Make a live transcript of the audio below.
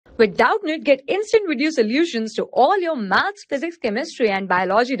With Doubtnut, get instant video solutions to all your maths, physics, chemistry, and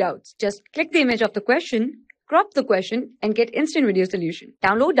biology doubts. Just click the image of the question, crop the question, and get instant video solution.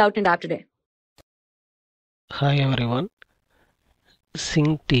 Download Doubtnut app today. Hi everyone.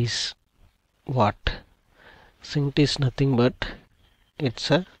 Singht is what? Singht is nothing but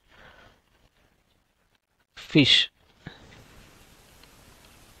it's a fish.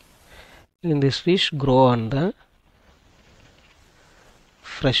 And this fish grow on the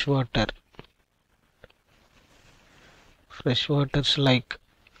fresh water. Fresh waters like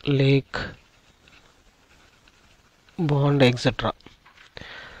lake, pond, etc.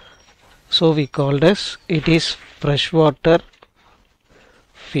 So we called as it is freshwater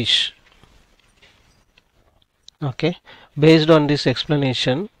fish. Okay, based on this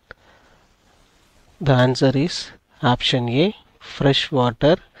explanation, the answer is option A,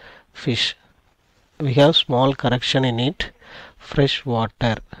 freshwater fish. We have small correction in it,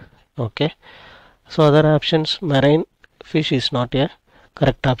 freshwater. Okay, so other options, marine fish is not a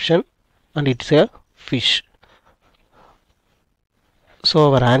correct option and it's a fish.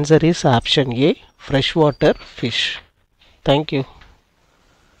 So our answer is option A, freshwater fish. Thank you.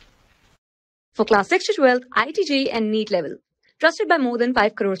 For class 6 to 12, IIT JEE and NEET level. Trusted by more than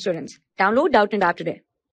 5 crore students. Download Doubtnut app today.